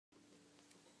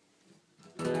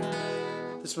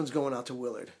This one's going out to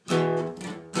Willard.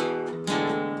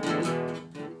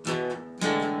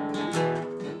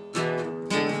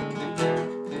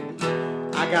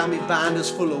 I got me binders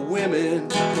full of women.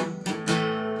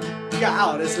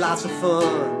 God, it's lots of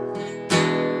fun.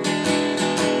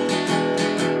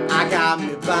 I got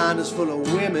me binders full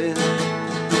of women.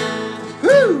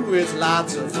 Whoo, it's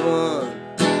lots of fun.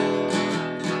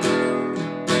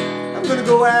 I'm gonna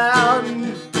go out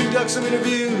and conduct some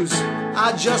interviews.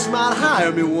 I just might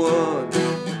hire me one.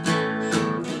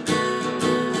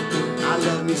 I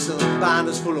love me some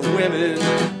binders full of women.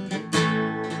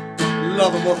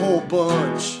 Love them a whole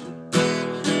bunch.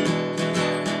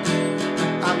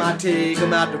 I might take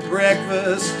them out to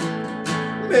breakfast,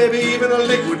 maybe even a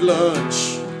liquid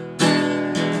lunch.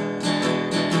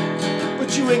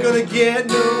 But you ain't gonna get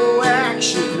no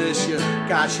action unless you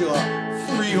got your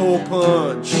free-hole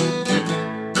punch.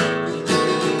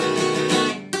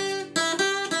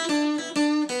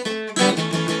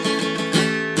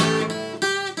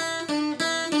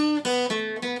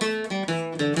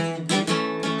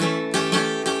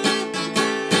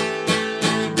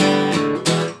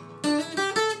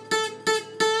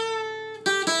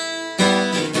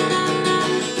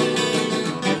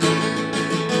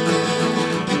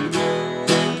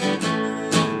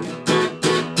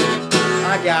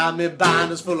 I got me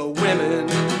binders full of women.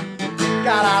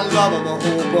 God, I love them a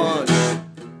whole bunch.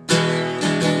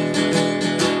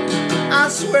 I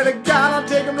swear to God, I'll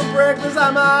take them to breakfast.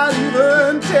 I might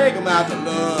even take them out to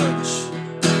lunch.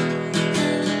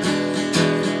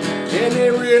 And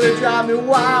they really drive me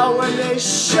wild when they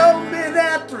show me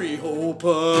that 3-hole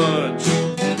punch.